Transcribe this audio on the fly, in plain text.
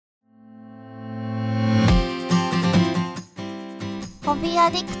Hobby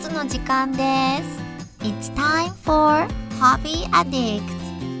Addicts の時間です。It's time for Hobby Addicts.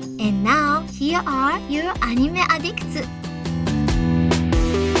 And now, here are your anime addicts.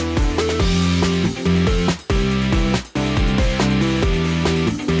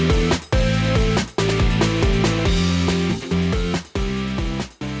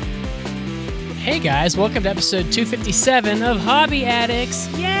 Hey guys, welcome to episode 257 of Hobby Addicts.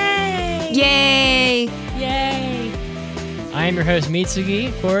 Yay! Yay! Yay! I am your host Mitsugi,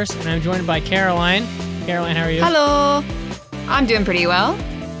 of course, and I'm joined by Caroline. Caroline, how are you? Hello. I'm doing pretty well.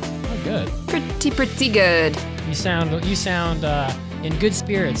 Oh, good. Pretty good. You sound in good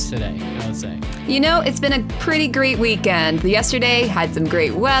spirits today, I would say. You know, it's been a pretty great weekend. Yesterday had some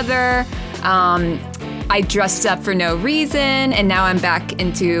great weather. I dressed up for no reason, and now I'm back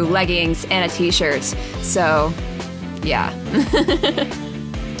into leggings and a t-shirt. So, yeah.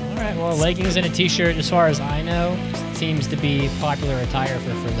 All right, well, leggings and a t-shirt, as far as I know, seems to be popular attire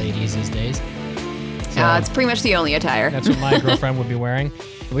for ladies these days. So, it's pretty much the only attire. That's what my girlfriend would be wearing.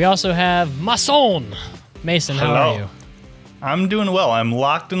 We also have Mason. Mason, how are you? I'm doing well. I'm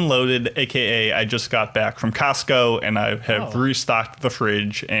locked and loaded, a.k.a. I just got back from Costco, and I have restocked the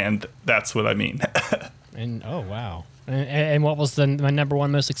fridge, and that's what I mean. And oh, wow. And what was the number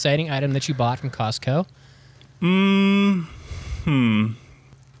one most exciting item that you bought from Costco?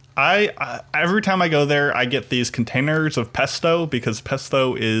 I every time I go there, I get these containers of pesto because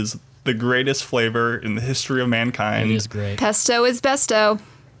pesto is the greatest flavor in the history of mankind. It is great. Pesto is besto.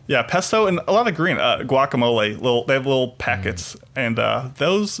 Yeah, pesto and a lot of green guacamole. They have little packets, and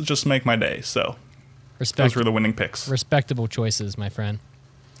those just make my day. So those were the winning picks. Respectable choices, my friend.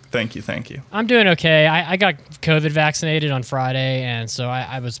 Thank you. I'm doing okay. I got COVID vaccinated on Friday, and so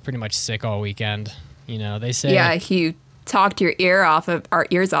I was pretty much sick all weekend. You know, they say... Yeah, you talked our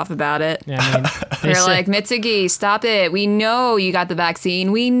ears off about it. Yeah, I mean, They're like, Mitsugi, stop it. We know you got the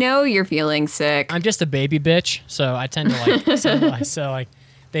vaccine. We know you're feeling sick. I'm just a baby bitch, so I tend to so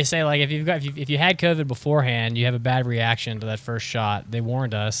they say like if you had COVID beforehand, you have a bad reaction to that first shot. They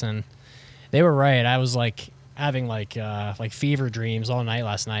warned us, and they were right. I was like having like fever dreams all night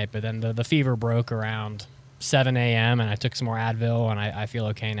last night, but then the fever broke around 7 a.m. and I took some more Advil, and I feel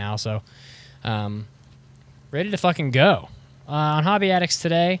okay now. So, ready to fucking go. On Hobby Addicts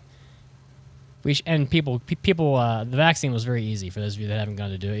today, the vaccine was very easy for those of you that haven't gone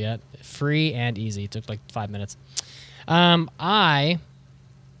to do it yet. Free and easy. It took like 5 minutes. I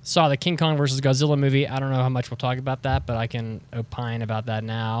saw the King Kong vs. Godzilla movie. I don't know how much we'll talk about that, but I can opine about that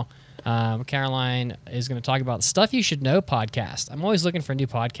now. Caroline is going to talk about Stuff You Should Know podcast. I'm always looking for new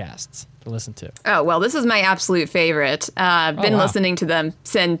podcasts to listen to. Oh, well, this is my absolute favorite. I've been listening to them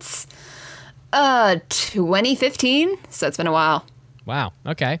since 2015, so it's been a while. Wow.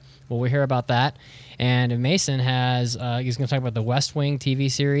 Okay. Well, we'll hear about that. And Mason he's going to talk about the West Wing TV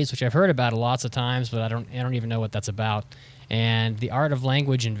series, which I've heard about lots of times, but I don't even know what that's about. And The Art of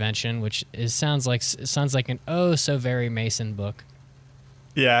Language Invention, which sounds like an oh so very Mason book.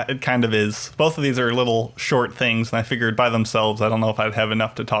 Yeah, it kind of is. Both of these are little short things, and I figured by themselves, I don't know if I'd have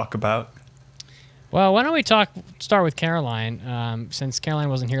enough to talk about. Well, why don't we start with Caroline? Since Caroline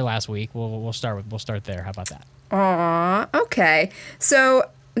wasn't here last week, we'll start there. How about that? Okay. So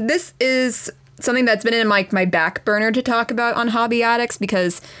this is something that's been in my back burner to talk about on Hobby Addicts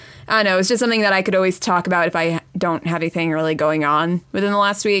because, I don't know, it's just something that I could always talk about if I don't have anything really going on within the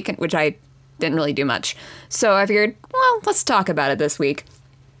last week, which I didn't really do much. So I figured, well, let's talk about it this week.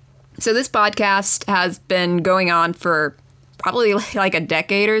 So this podcast has been going on for probably like a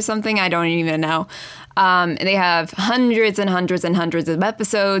decade or something. I don't even know. And they have hundreds and hundreds and hundreds of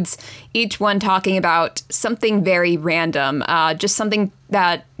episodes, each one talking about something very random, just something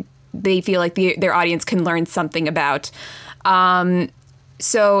that they feel like their audience can learn something about.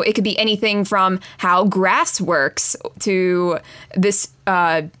 So it could be anything from how grass works to this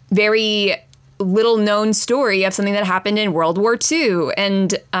very little-known story of something that happened in World War II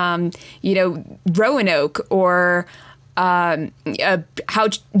and, Roanoke or how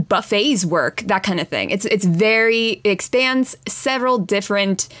buffets work, that kind of thing. It expands several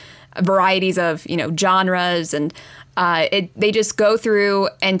different varieties of, genres, and they just go through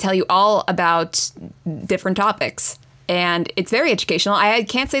and tell you all about different topics. And it's very educational. I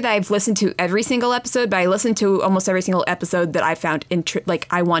can't say that I've listened to every single episode, but I listened to almost every single episode that I found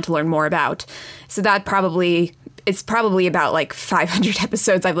I want to learn more about. So it's probably about like 500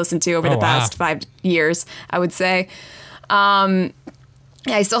 episodes I've listened to over the past 5 years, I would say.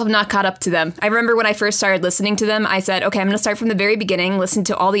 I still have not caught up to them. I remember when I first started listening to them, I said, okay, I'm going to start from the very beginning, listen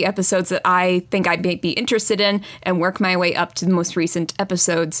to all the episodes that I think I might be interested in, and work my way up to the most recent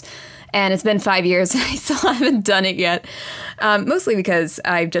episodes. And it's been 5 years, and I still haven't done it yet. Mostly because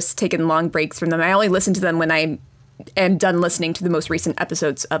I've just taken long breaks from them. I only listen to them when I am done listening to the most recent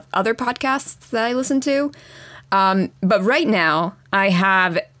episodes of other podcasts that I listen to. But right now, I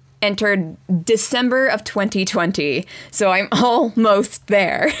have entered December of 2020, so I'm almost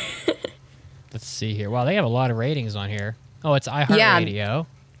there. Let's see here. Wow, they have a lot of ratings on here. Oh, it's iHeartRadio. Yeah.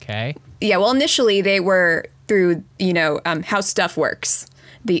 Okay. Yeah, well, initially they were through, How Stuff Works,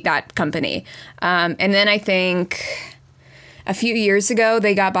 that company. And then I think a few years ago,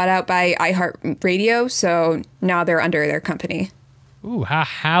 they got bought out by iHeartRadio, so now they're under their company. Ooh,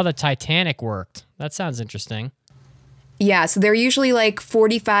 how the Titanic worked. That sounds interesting. Yeah, so they're usually like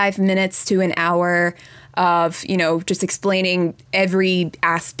 45 minutes to an hour of, just explaining every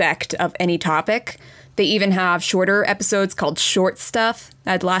aspect of any topic. They even have shorter episodes called Short Stuff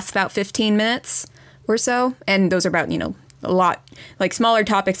that last about 15 minutes or so. And those are about, a lot, like smaller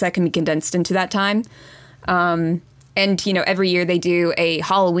topics that can be condensed into that time. And, every year they do a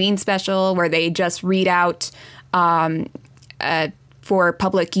Halloween special where they just read out for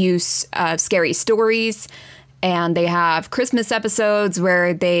public use scary stories. And they have Christmas episodes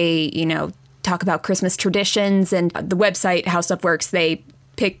where they, talk about Christmas traditions. And the website, How Stuff Works, they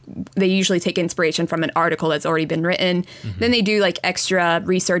usually take inspiration from an article that's already been written. Mm-hmm. Then they do like extra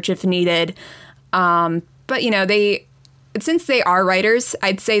research if needed. But, since they are writers,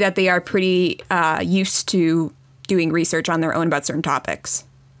 I'd say that they are pretty used to doing research on their own about certain topics.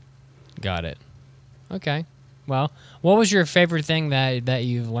 Got it. Okay. Well, what was your favorite thing that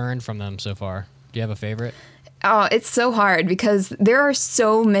you've learned from them so far? Do you have a favorite? Oh, it's so hard because there are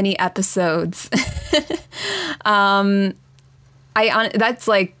so many episodes. That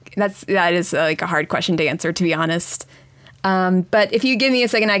is like a hard question to answer, to be honest. But if you give me a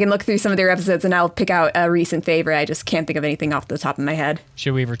second, I can look through some of their episodes and I'll pick out a recent favorite. I just can't think of anything off the top of my head.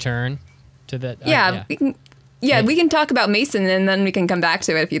 Should we return to that? Yeah. We can talk about Mason and then we can come back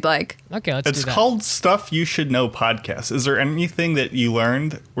to it if you'd like. Okay, let's do that. It's called Stuff You Should Know Podcast. Is there anything that you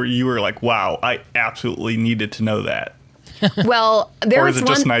learned where you were like, wow, I absolutely needed to know that? Well, there was one. Or is it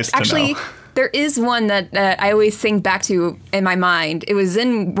one, just nice actually, to know? There is one that I always think back to in my mind. It was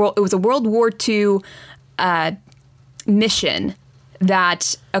a World War II mission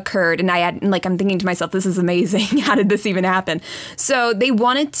that occurred, and I'm thinking to myself, this is amazing. How did this even happen? So they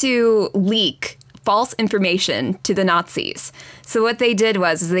wanted to leak false information to the Nazis. So what they did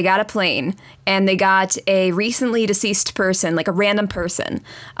was they got a plane and they got a recently deceased person, like a random person.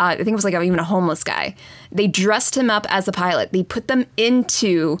 I think it was like even a homeless guy. They dressed him up as a pilot. They put them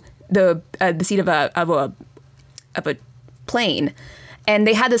into the seat of a plane, and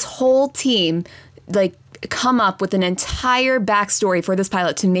they had this whole team like come up with an entire backstory for this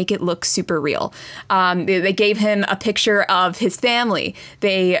pilot to make it look super real. They gave him a picture of his family.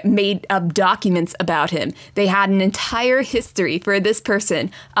 They made up documents about him. They had an entire history for this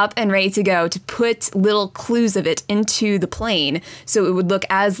person up and ready to go to put little clues of it into the plane so it would look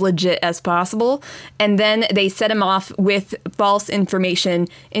as legit as possible. And then they set him off with false information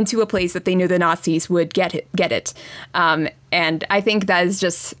into a place that they knew the Nazis would get it. And I think that is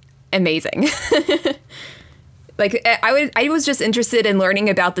just amazing. Like, I was just interested in learning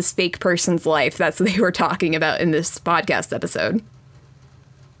about this fake person's life. That's what they were talking about in this podcast episode.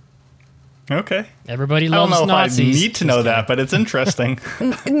 Okay. Everybody loves Nazis. I don't know if I need to know that, but it's interesting.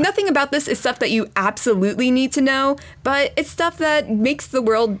 Nothing about this is stuff that you absolutely need to know, but it's stuff that makes the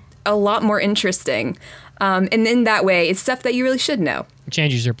world a lot more interesting. And in that way, it's stuff that you really should know. It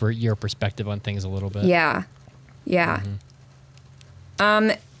changes your perspective on things a little bit. Yeah.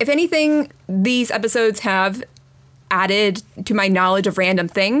 If anything, these episodes have added to my knowledge of random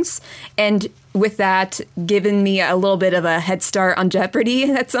things, and with that, given me a little bit of a head start on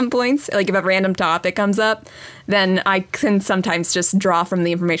Jeopardy at some points. Like if a random topic comes up, then I can sometimes just draw from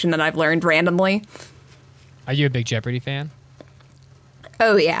the information that I've learned randomly. Are you a big Jeopardy fan?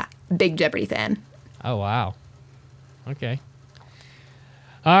 Oh yeah, big Jeopardy fan. Oh wow. Okay.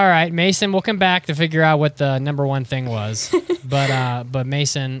 All right, Mason, we'll come back to figure out what the number one thing was. But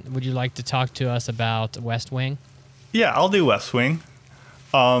Mason, would you like to talk to us about West Wing? Yeah, I'll do West Wing.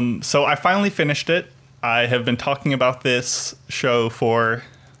 So I finally finished it. I have been talking about this show for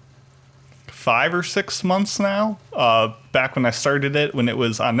 5 or 6 months now. Back when I started it, when it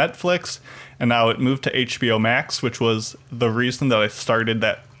was on Netflix, and now it moved to HBO Max, which was the reason that I started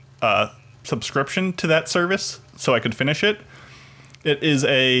that subscription to that service so I could finish it.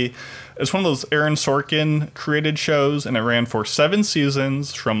 It's one of those Aaron Sorkin created shows, and it ran for 7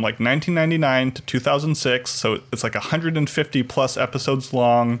 seasons from like 1999 to 2006. So it's like 150 plus episodes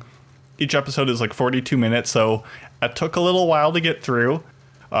long. Each episode is like 42 minutes, so it took a little while to get through.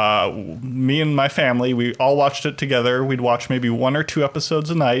 Me and my family, we all watched it together. We'd watch maybe 1 or 2 episodes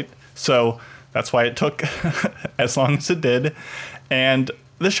a night, so that's why it took as long as it did. And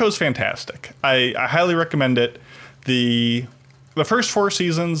this show is fantastic. I highly recommend it. The first 4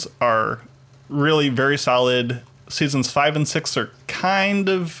 seasons are really very solid. Seasons 5 and 6 are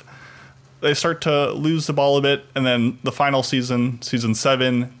they start to lose the ball a bit, and then the final season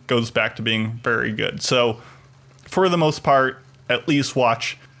 7, goes back to being very good. So for the most part, at least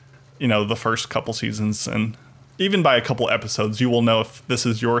watch, the first couple seasons, and even by a couple episodes, you will know if this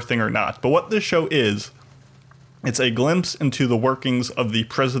is your thing or not. But what this show is, it's a glimpse into the workings of the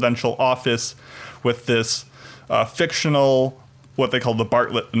presidential office with this fictional, what they call the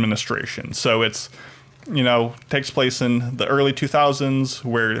Bartlett administration. So it's, takes place in the early 2000s,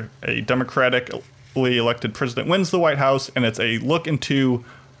 where a democratically elected president wins the White House, and it's a look into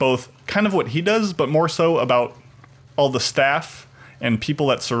both kind of what he does, but more so about all the staff and people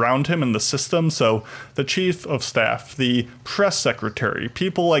that surround him in the system. So the chief of staff, the press secretary,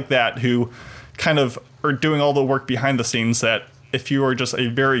 people like that who kind of are doing all the work behind the scenes that if you are just a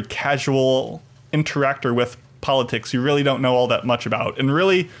very casual interactor with politics, you really don't know all that much about. And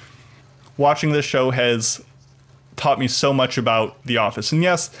really, watching this show has taught me so much about The Office. And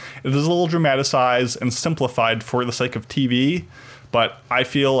yes, it is a little dramatized and simplified for the sake of TV, but I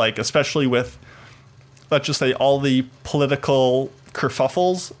feel like, especially with, let's just say, all the political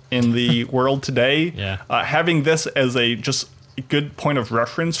kerfuffles in the world today, having this as a just good point of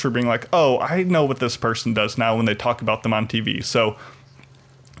reference for being like, oh, I know what this person does now when they talk about them on TV. So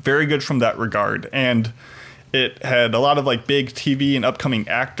very good from that regard. And it had a lot of like big TV and upcoming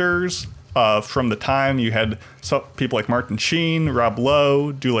actors from the time. You had people like Martin Sheen, Rob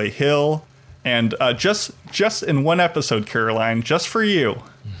Lowe, Dule Hill, and just in one episode, Caroline, just for you.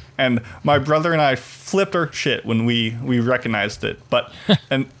 And my brother and I flipped our shit when we recognized it. But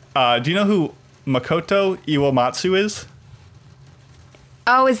and do you know who Makoto Iwamatsu is?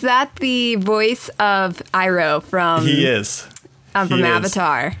 Oh, is that the voice of Iroh from? He is. From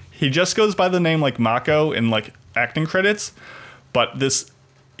Avatar. He just goes by the name like Mako in like acting credits, but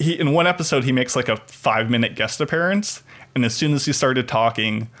he in one episode he makes like a 5-minute guest appearance, and as soon as he started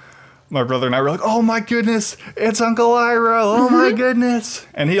talking, my brother and I were like, "Oh my goodness, it's Uncle Iroh! Oh my goodness!"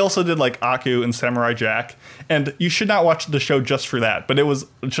 And he also did like Aku and Samurai Jack, and you should not watch the show just for that, but it was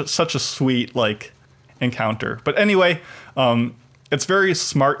just such a sweet like encounter. But anyway, it's very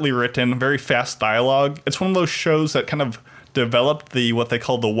smartly written, very fast dialogue. It's one of those shows that kind of developed what they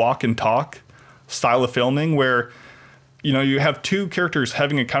call the walk and talk style of filming, where you have 2 characters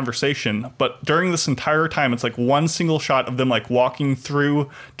having a conversation, but during this entire time it's like one single shot of them like walking through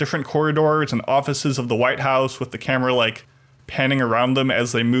different corridors and offices of the White House with the camera like panning around them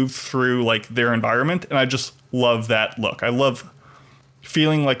as they move through like their environment. And I just love that look. I love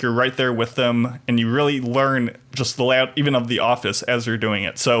feeling like you're right there with them, and you really learn just the layout even of the office as you're doing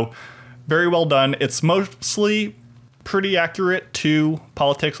it. So very well done. It's mostly pretty accurate to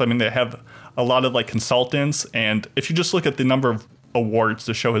politics. I mean, they have a lot of like consultants, and if you just look at the number of awards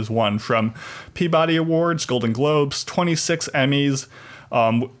the show has won, from Peabody Awards, Golden Globes, 26 Emmys,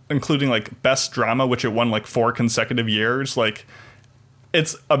 including like Best Drama, which it won like 4 consecutive years. Like,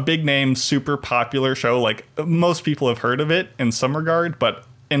 it's a big name, super popular show. Like, most people have heard of it in some regard, but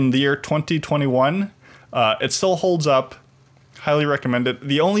in the year 2021, it still holds up. Highly recommend it.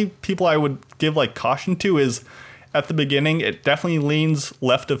 The only people I would give like caution to is at the beginning, it definitely leans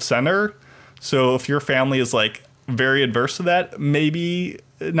left of center. So if your family is like very adverse to that, maybe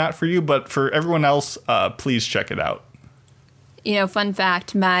not for you, but for everyone else, please check it out. Fun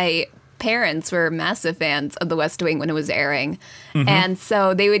fact, my parents were massive fans of The West Wing when it was airing. Mm-hmm. And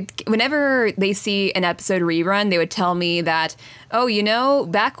so they would, whenever they see an episode rerun, they would tell me that,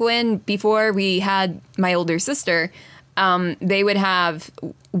 back before we had my older sister, they would have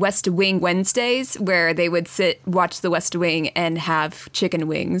West Wing Wednesdays where they would watch The West Wing and have chicken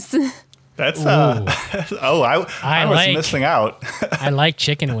wings. That's I was missing out. I like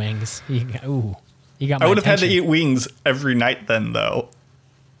chicken wings. You got my I would have had attention. to eat wings every night then, though.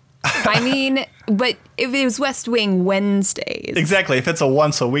 I mean, but if it was West Wing Wednesdays. Exactly. If it's a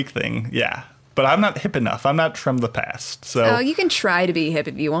once a week thing, yeah. But I'm not hip enough. I'm not from the past. So you can try to be hip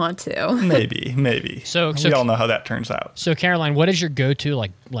if you want to. Maybe. So we all know how that turns out. So Caroline, what is your go-to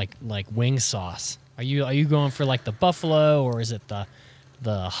like wing sauce? Are you going for like the buffalo, or is it the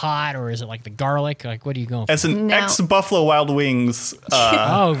the hot, or is it like the garlic? Like, what are you going for? As an No. ex-Buffalo Wild Wings,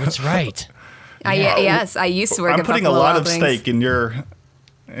 Oh, that's right. Yes, I used to work I'm at putting a Buffalo lot Wild of Wings. stake in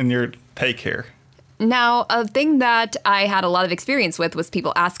your take here. Now, a thing that I had a lot of experience with was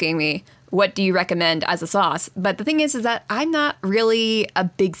people asking me, what do you recommend as a sauce? But the thing is that I'm not really a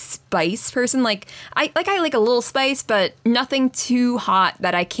big spice person. I like a little spice, but nothing too hot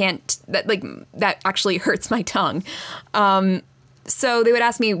that I can't, that actually hurts my tongue. So they would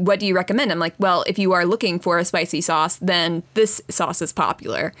ask me, what do you recommend? I'm like, well, if you are looking for a spicy sauce, then this sauce is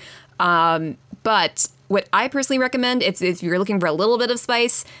popular. But what I personally recommend, if you're looking for a little bit of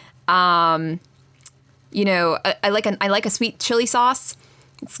spice, I like a sweet chili sauce.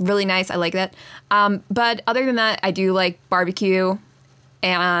 It's really nice. I like that. But other than that, I do like barbecue.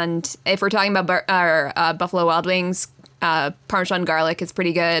 And if we're talking about Buffalo Wild Wings, Parmesan garlic is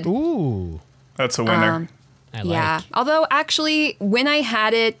pretty good. Ooh, That's a winner. I Yeah. like. Although actually, when I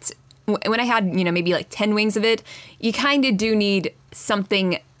had maybe like 10 wings of it, you kind of do need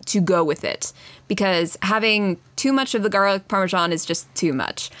something to go with it, because having too much of the garlic Parmesan is just too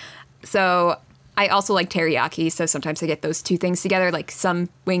much. So I also like teriyaki, so sometimes I get those two things together, like some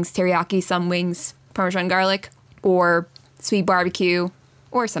wings teriyaki, some wings Parmesan garlic, or sweet barbecue,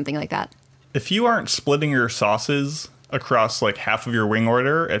 or something like that. If you aren't splitting your sauces across like half of your wing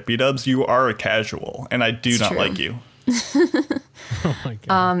order at B-Dubs, you are a casual, and I do not true. like you. Oh my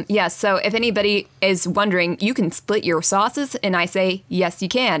god. Yeah, so if anybody is wondering, you can split your sauces, and I say, yes, you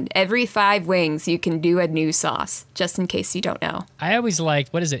can. Every 5 wings, you can do a new sauce, just in case you don't know. I always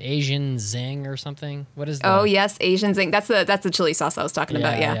liked, what is it, Asian Zing or something? What is the... Oh, yes, Asian Zing. That's the chili sauce I was talking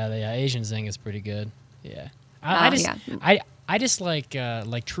about, yeah. Yeah. Asian Zing is pretty good. Yeah. Yeah. I just like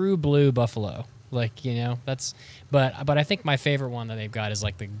true blue buffalo. Like, that's, but I think my favorite one that they've got is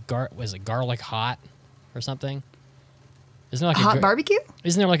like garlic hot or something? Isn't there like Hot barbecue?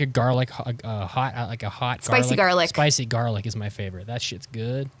 Isn't there like a garlic hot, like a hot Spicy garlic. Spicy garlic is my favorite. That shit's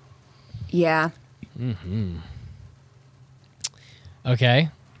good. Yeah. Okay.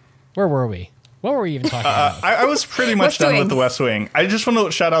 Where were we? What were we even talking about? I was pretty much West done Wing. with the West Wing. I just want to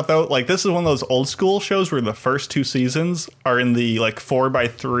shout out though, like this is one of those old school shows where the first 2 seasons are in the like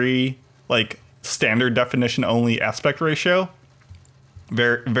 4:3 like standard definition only aspect ratio.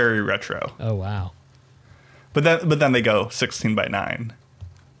 Very very retro. Oh, wow. But then they go 16:9.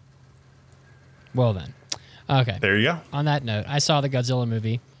 Well then. Okay. There you go. On that note, I saw the Godzilla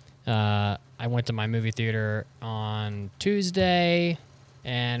movie. I went to my movie theater on Tuesday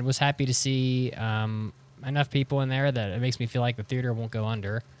and was happy to see enough people in there that it makes me feel like the theater won't go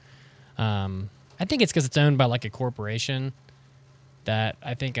under. I think it's because it's owned by like a corporation that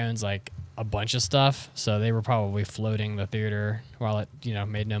I think owns like a bunch of stuff. So they were probably floating the theater while it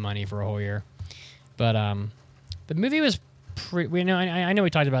made no money for a whole year. But the movie was I know we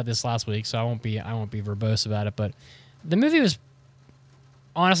talked about this last week, so I won't be verbose about it. But the movie was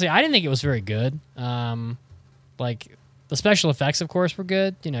honestly, I didn't think it was very good. Like the special effects, of course, were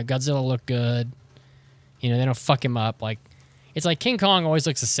good. Godzilla looked good. They don't fuck him up. Like it's like King Kong always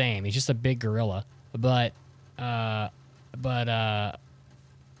looks the same. He's just a big gorilla. But Godzilla,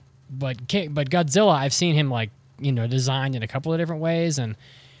 I've seen him like designed in a couple of different ways, and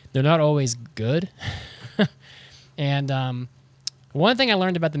they're not always good. And one thing I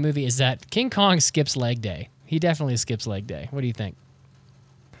learned about the movie is that King Kong skips leg day. He definitely skips leg day. What do you think?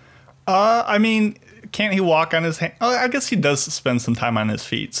 I mean, can't he walk on his hand? Oh, I guess he does spend some time on his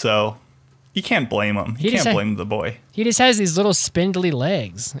feet, so you can't blame him. You can't blame the boy. He just has these little spindly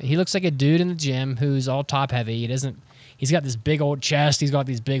legs. He looks like a dude in the gym who's all top heavy. He's got this big old chest. He's got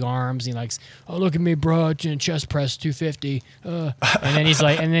these big arms. He likes, oh, look at me, bro, chest press 250. And then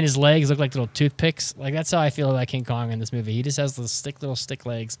and then his legs look like little toothpicks. Like that's how I feel about King Kong in this movie. He just has those little stick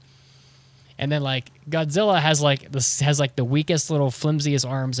legs. And then like Godzilla has the weakest little flimsiest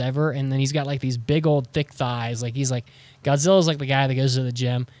arms ever. And then he's got like these big old thick thighs. Like Godzilla's like the guy that goes to the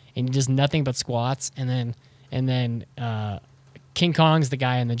gym and he does nothing but squats. And then King Kong's the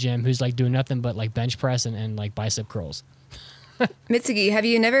guy in the gym who's like doing nothing but like bench press and like bicep curls. Mitsuki, have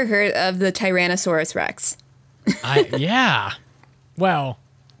you never heard of the Tyrannosaurus Rex? Yeah. Well,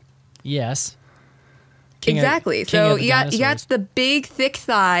 yes. Exactly. So you got the big thick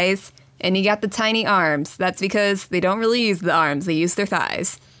thighs and you got the tiny arms. That's because they don't really use the arms; they use their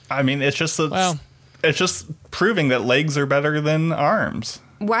thighs. I mean, it's just proving that legs are better than arms.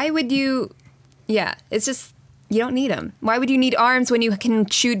 Why would you? Yeah, it's just you don't need them. Why would you need arms when you can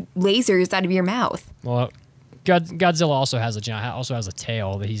shoot lasers out of your mouth? Well, Godzilla also has a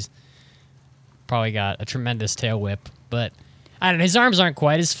tail that he's probably got a tremendous tail whip. But I don't know. His arms aren't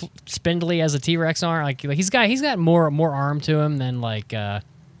quite as spindly as a T-Rex arm. Like he's got more arm to him than than like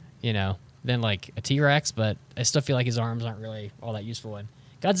a T-Rex. But I still feel like his arms aren't really all that useful. And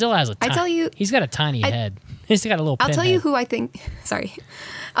Godzilla has he's got a tiny head. He's got a little. I'll tell you head. who I think. Sorry,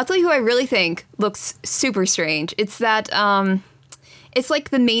 I'll tell you who I really think looks super strange. It's that it's like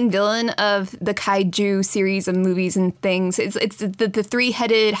the main villain of the kaiju series of movies and things. It's the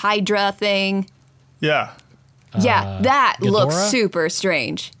three-headed Hydra thing. Yeah. Yeah, that Ghidorah? looks super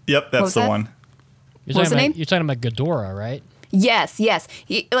strange. Yep, that's the one. What's the name? You're talking about Ghidorah, right? Yes.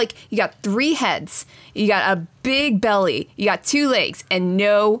 You got 3 heads, you got a big belly, you got 2 legs, and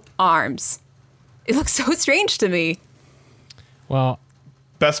no arms. It looks so strange to me. Well,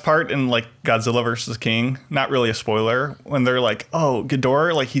 Best part in like Godzilla versus King, not really a spoiler, when they're like, oh,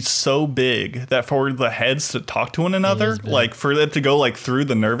 Ghidorah, like he's so big that for the heads to talk to one another, like for it to go like through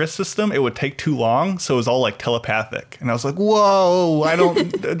the nervous system, it would take too long. So it was all like telepathic. And I was like, whoa,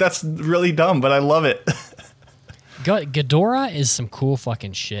 that's really dumb, but I love it. Ghidorah is some cool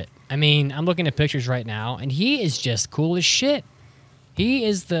fucking shit. I mean, I'm looking at pictures right now, and he is just cool as shit.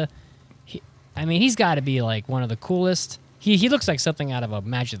 He's got to be like one of the coolest. He looks like something out of a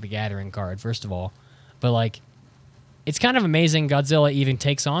Magic the Gathering card, first of all. But, like, it's kind of amazing Godzilla even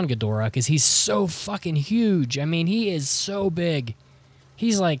takes on Ghidorah because he's so fucking huge. I mean, he is so big.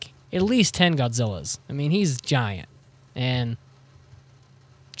 He's like at least 10 Godzillas. I mean, he's giant. And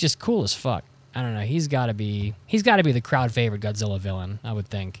just cool as fuck. I don't know. He's got to be the crowd favorite Godzilla villain, I would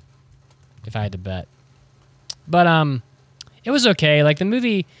think, if I had to bet. But it was okay. Like, the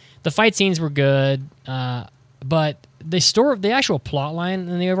movie, the fight scenes were good, but the actual plot line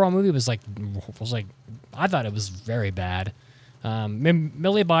in the overall movie was like I thought it was very bad.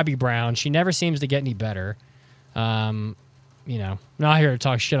 Millie Bobby Brown, she never seems to get any better. Not here to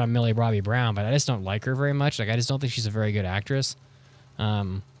talk shit on Millie Bobby Brown, but I just don't like her very much. Like, I just don't think she's a very good actress.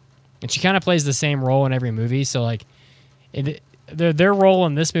 And she kind of plays the same role in every movie. So like, their role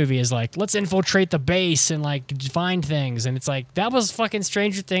in this movie is like, let's infiltrate the base and like find things, and it's like that was fucking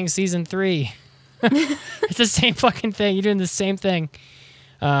Stranger Things season 3. It's the same fucking thing. You're doing the same thing.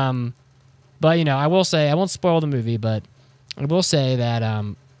 But, I will say, I won't spoil the movie, but I will say that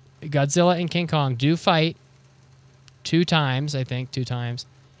Godzilla and King Kong do fight 2 times,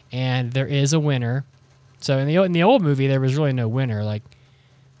 and there is a winner. So in the old movie, there was really no winner. Like,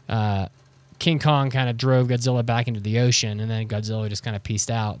 King Kong kind of drove Godzilla back into the ocean, and then Godzilla just kind of peaced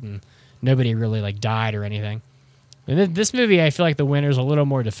out, and nobody really like died or anything. In this movie, I feel like the winner's a little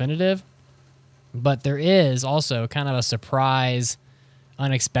more definitive. But there is also kind of a surprise,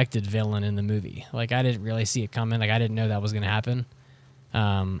 unexpected villain in the movie. Like, I didn't really see it coming. Like, I didn't know that was going to happen.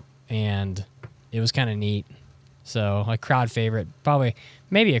 And it was kind of neat. So, like, crowd favorite,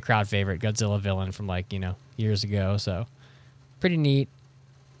 maybe a crowd favorite Godzilla villain from, like, years ago. So, pretty neat.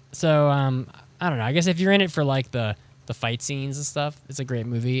 So, I don't know. I guess if you're in it for, like, the fight scenes and stuff, it's a great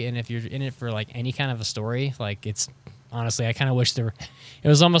movie. And if you're in it for, like, any kind of a story, like, it's... Honestly, I kind of wish it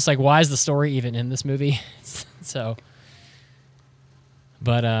was almost like, why is the story even in this movie? So,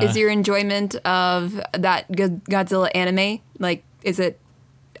 but is your enjoyment of that Godzilla anime, like, is it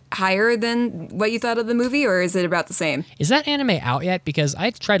higher than what you thought of the movie, or is it about the same? Is that anime out yet? Because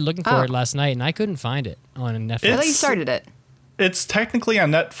I tried looking for it last night and I couldn't find it on Netflix. I thought you started it. It's technically on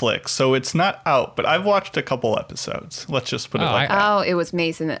Netflix, so it's not out, but I've watched a couple episodes. Let's just put it like that. Oh, it was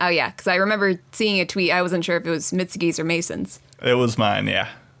Mason. Oh, yeah, because I remember seeing a tweet. I wasn't sure if it was Mitsuki's or Mason's. It was mine, yeah.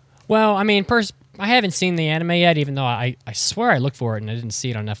 Well, I mean, I haven't seen the anime yet, even though I swear I looked for it and I didn't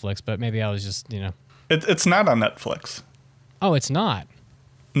see it on Netflix, but maybe I was just, It's not on Netflix. Oh, it's not?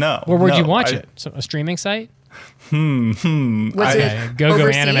 No. Where'd you watch it? So, a streaming site? What's it? Go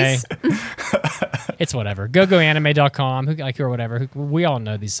Overseas? Anime. It's whatever. GoGoAnime.com, or whatever. We all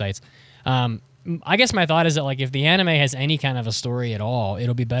know these sites. I guess my thought is that, like, if the anime has any kind of a story at all,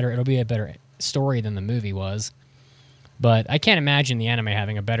 it'll be better. It'll be a better story than the movie was. But I can't imagine the anime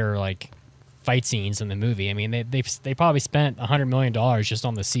having a better, like, fight scenes than the movie. I mean, they probably spent $100 million just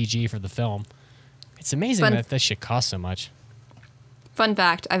on the CG for the film. It's amazing that this shit costs so much. Fun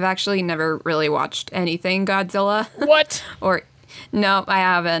fact, I've actually never really watched anything Godzilla. What? No, I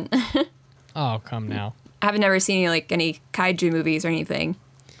haven't. Oh, come now. I've never seen any kaiju movies or anything.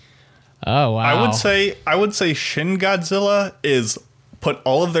 Oh, wow. I would say Shin Godzilla is put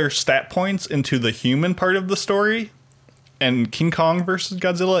all of their stat points into the human part of the story, and King Kong versus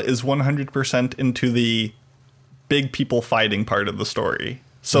Godzilla is 100% into the big people fighting part of the story.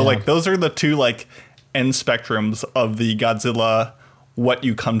 So, like, those are the two, like, end spectrums of the Godzilla, what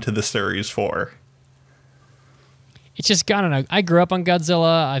you come to the series for. It's just, I don't know. I grew up on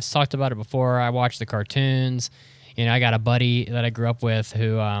Godzilla. I've talked about it before. I watched the cartoons. I got a buddy that I grew up with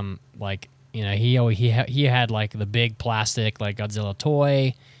who, he had like the big plastic like Godzilla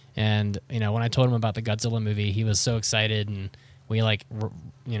toy, and when I told him about the Godzilla movie, he was so excited, and we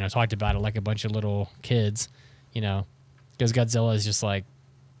talked about it like a bunch of little kids, because Godzilla is just like,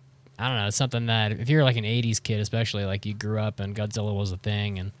 I don't know, it's something that if you're like an '80s kid, especially, like you grew up and Godzilla was a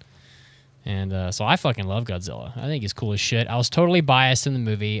thing, and so I fucking love Godzilla. I think he's cool as shit. I was totally biased in the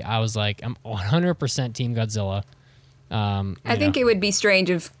movie. I was like, I'm 100% Team Godzilla. I think it would be strange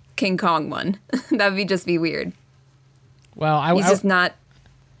if King Kong won. That would just be weird. Well, he's just not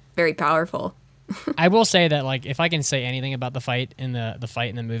very powerful. I will say that, like, if I can say anything about the fight in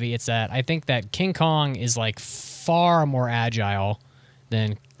the movie, it's that I think that King Kong is like far more agile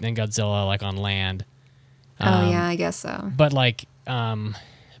than Godzilla, like on land. Yeah, I guess so. But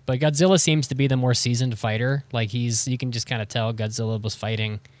but Godzilla seems to be the more seasoned fighter. Like you can just kind of tell Godzilla was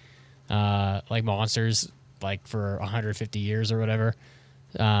fighting like monsters like for 150 years or whatever.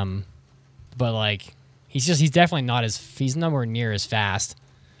 But like he's definitely he's nowhere near as fast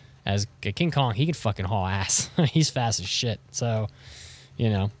as King Kong. He can fucking haul ass. He's fast as shit. So,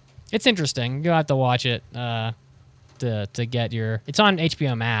 it's interesting. You'll have to watch it to get it's on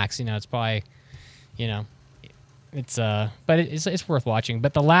HBO Max. It's probably, but it's worth watching.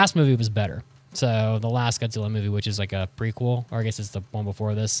 But the last movie was better. So the last Godzilla movie, which is like a prequel, or I guess it's the one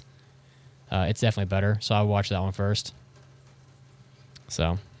before this, it's definitely better. So I watched that one first.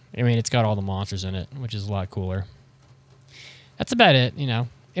 So, it's got all the monsters in it, which is a lot cooler. That's about it,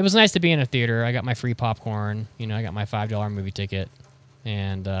 It was nice to be in a theater. I got my free popcorn. I got my $5 movie ticket.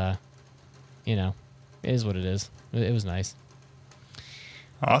 And, it is what it is. It was nice.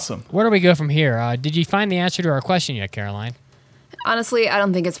 Awesome. Where do we go from here? Did you find the answer to our question yet, Caroline? Honestly, I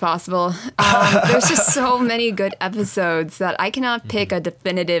don't think it's possible. There's just so many good episodes that I cannot pick a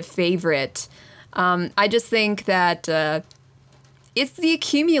definitive favorite. I just think that it's the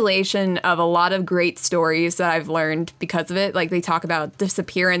accumulation of a lot of great stories that I've learned because of it. Like, they talk about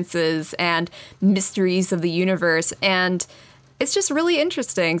disappearances and mysteries of the universe, and it's just really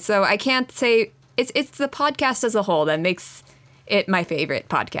interesting. So I can't say it's the podcast as a whole that makes it my favorite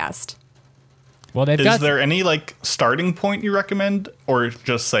podcast. Well, Is there any like starting point you recommend, or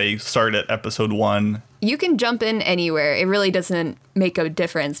just say start at episode 1? You can jump in anywhere. It really doesn't make a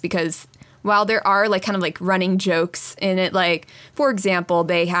difference, because while there are like kind of like running jokes in it, like for example,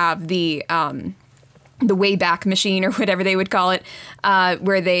 they have the Wayback Machine or whatever they would call it,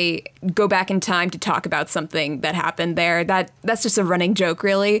 where they go back in time to talk about something that happened there. That's just a running joke,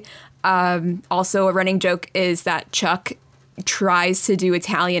 really. Also, a running joke is that Chuck tries to do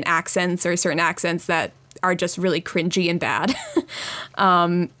Italian accents or certain accents that are just really cringy and bad.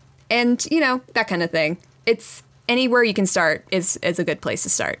 And, that kind of thing. It's anywhere you can start is a good place to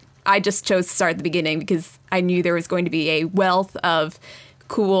start. I just chose to start at the beginning because I knew there was going to be a wealth of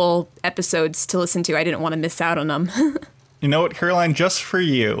cool episodes to listen to. I didn't want to miss out on them. You know what, Caroline? Just for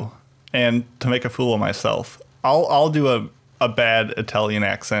you, and to make a fool of myself, I'll do a bad Italian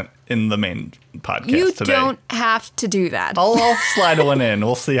accent in the main podcast today. You don't have to do that. I'll slide one in.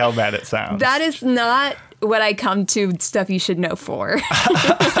 We'll see how bad it sounds. That is not what I come to stuff you should know for.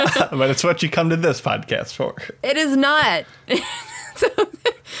 But it's what you come to this podcast for. It is not.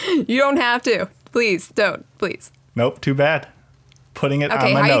 You don't have to. Please don't. Please. Nope. Too bad. Putting it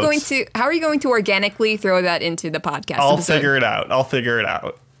on my notes. How are you going to organically throw that into the podcast? I'll figure it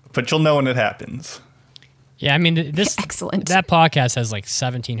out. But you'll know when it happens. Yeah, I mean, excellent. That podcast has like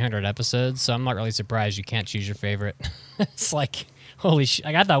 1,700 episodes, so I'm not really surprised you can't choose your favorite. It's like, holy shit.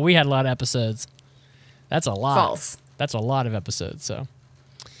 I thought we had a lot of episodes. That's a lot. False. That's a lot of episodes, so.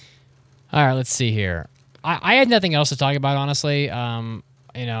 All right, let's see here. I had nothing else to talk about, honestly. I'm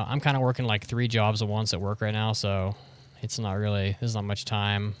kind of working like 3 jobs at once at work right now, so there's not much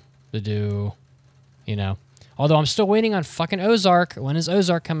time to do, Although I'm still waiting on fucking Ozark. When is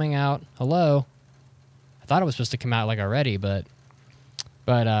Ozark coming out? Hello? I thought it was supposed to come out like already, but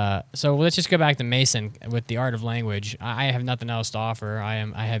so let's just go back to Mason with the art of language. I have nothing else to offer.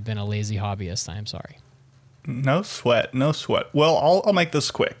 I have been a lazy hobbyist. I am sorry. No sweat. Well, I'll make this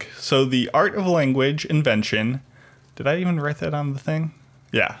quick. So the art of language invention, did I even write that on the thing?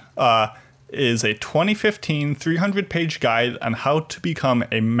 Yeah. Is a 2015 300-page guide on how to become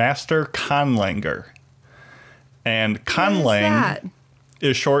a master conlanger. And conlang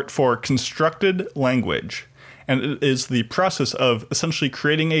is short for constructed language. And it is the process of essentially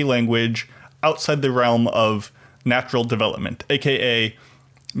creating a language outside the realm of natural development, aka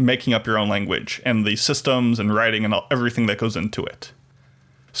making up your own language and the systems and writing and everything that goes into it.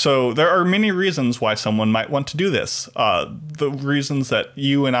 So there are many reasons why someone might want to do this. The reasons that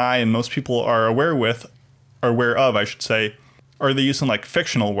you and I and most people are aware with or aware of, I should say, are the use in like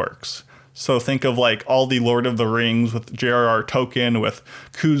fictional works. So think of like all the Lord of the Rings with J.R.R. Tolkien, with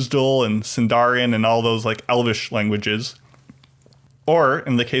Khuzdul and Sindarin and all those like Elvish languages. Or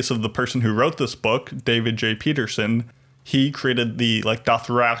in the case of the person who wrote this book, David J. Peterson, he created the like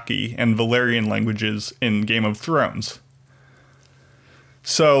Dothraki and Valyrian languages in Game of Thrones.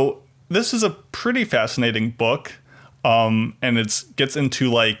 So this is a pretty fascinating book, and it gets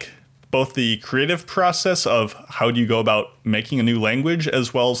into like both the creative process of how do you go about making a new language,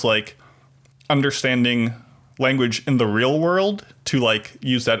 as well as like understanding language in the real world to like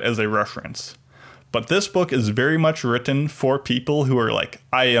use that as a reference. But this book is very much written for people who are like,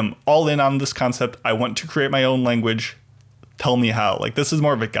 I am all in on this concept. I want to create my own language. Tell me how. Like, this is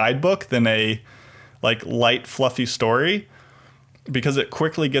more of a guidebook than a like light, fluffy story, because it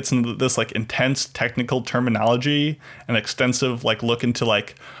quickly gets into this like intense technical terminology and extensive like look into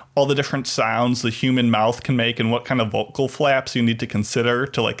like all the different sounds the human mouth can make and what kind of vocal flaps you need to consider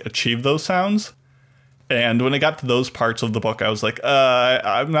to like achieve those sounds. And when I got to those parts of the book, I was like,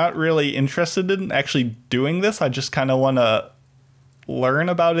 I'm not really interested in actually doing this. I just kind of want to learn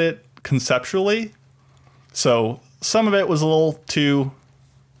about it conceptually. So some of it was a little too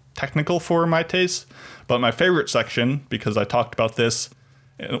technical for my taste. But my favorite section, because I talked about this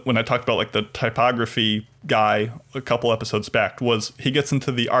when I talked about like the typography guy a couple episodes back, was he gets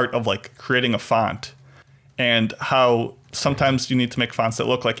into the art of like creating a font and how sometimes you need to make fonts that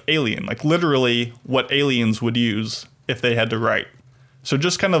look like alien, like literally what aliens would use if they had to write. So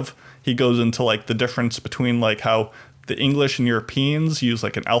just kind of, he goes into like the difference between like how the English and Europeans use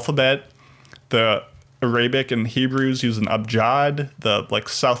like an alphabet, the Arabic and Hebrews use an abjad, the like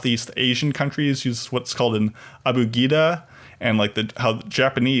Southeast Asian countries use what's called an abugida, and like how the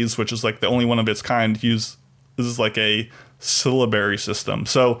Japanese, which is like the only one of its kind, this is like a syllabary system.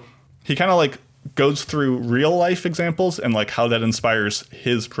 So he kind of like goes through real life examples and like how that inspires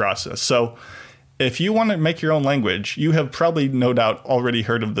his process. So if you want to make your own language, you have probably no doubt already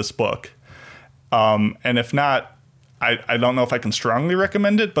heard of this book. And if not, I don't know if I can strongly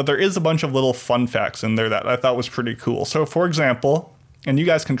recommend it, but there is a bunch of little fun facts in there that I thought was pretty cool. So for example, and you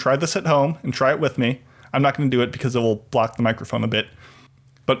guys can try this at home and try it with me. I'm not going to do it because it will block the microphone a bit.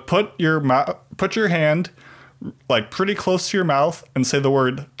 But put your hand like pretty close to your mouth and say the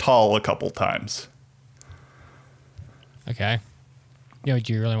word tall a couple times. Okay. Yo,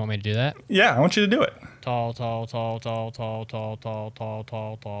 do you really want me to do that? Yeah, I want you to do it. Tall, tall, tall, tall, tall, tall, tall, tall,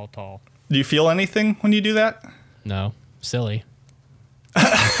 tall, tall, tall. Do you feel anything when you do that? No. Silly.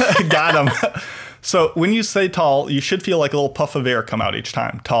 Got him. So when you say tall, you should feel like a little puff of air come out each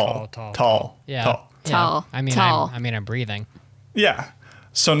time. Tall, tall. Yeah. Tall. Tall. I mean, tall. I'm breathing. Yeah.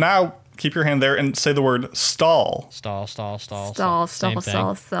 So now keep your hand there and say the word stall. Stall, stall, stall, Stall, Same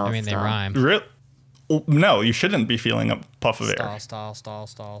stall, thing. stall, I mean, they stall. rhyme. No, you shouldn't be feeling a puff of air. Stall, stall, stall,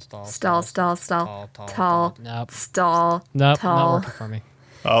 stall, stall. Stall, stall, stall. Tall. Nope. Stall. Nope, not Tall. working for me.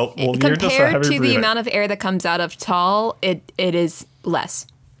 Oh, well, you're just a Compared heavy to the breather. amount of air that comes out of tall, it is less.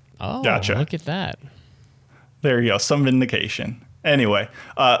 Oh, Gotcha. Look at that. There you go. Some vindication. Anyway,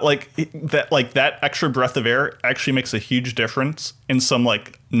 that extra breath of air actually makes a huge difference in some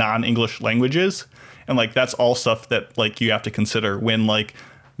like non-English languages, and like that's all stuff that like you have to consider when like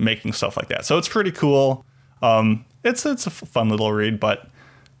making stuff like that. So it's pretty cool. It's a fun little read, but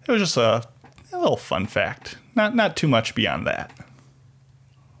it was just a little fun fact. Not too much beyond that.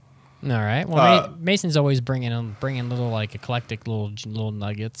 All right. Well, Mason's always bringing little like eclectic little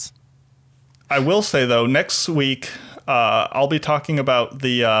nuggets. I will say though, next week I'll be talking about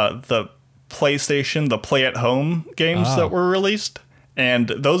the PlayStation, the Play at Home games that were released, and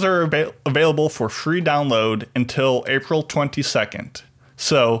those are available for free download until April 22nd.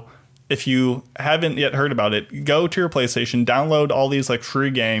 So if you haven't yet heard about it, go to your PlayStation, download all these like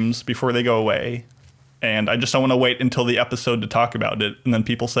free games before they go away. And I just don't want to wait until the episode to talk about it. And then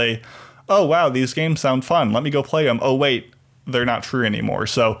people say, oh, wow, these games sound fun. Let me go play them. Oh, wait, they're not free anymore.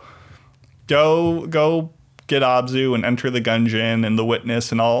 So go get Abzu and Enter the Gungeon and The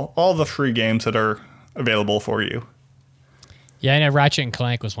Witness and all the free games that are available for you. Yeah, I know Ratchet and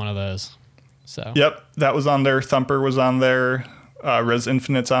Clank was one of those. So Yep, that was on there. Thumper was on there. Res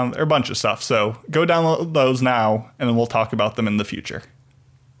Infinite's on there. A bunch of stuff. So go download those now, and then we'll talk about them in the future.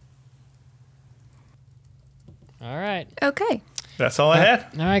 All right. Okay. That's all I had.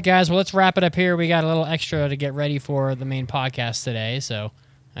 All right, guys. Well, let's wrap it up here. We got a little extra to get ready for the main podcast today, so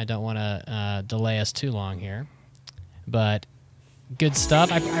I don't want to delay us too long here. But good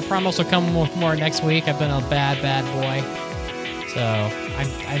stuff. I promise we'll come with more next week. I've been a bad boy. So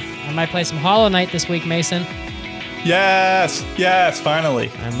I might play some Hollow Knight this week, Mason. Yes,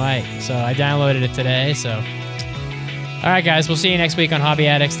 finally. I might. So I downloaded it today. So, all right, guys, we'll see you next week on Hobby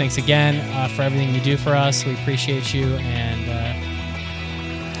Addicts. Thanks again for everything you do for us. We appreciate you, and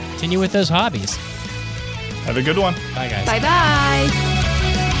continue with those hobbies. Have a good one. Bye, guys. Bye-bye.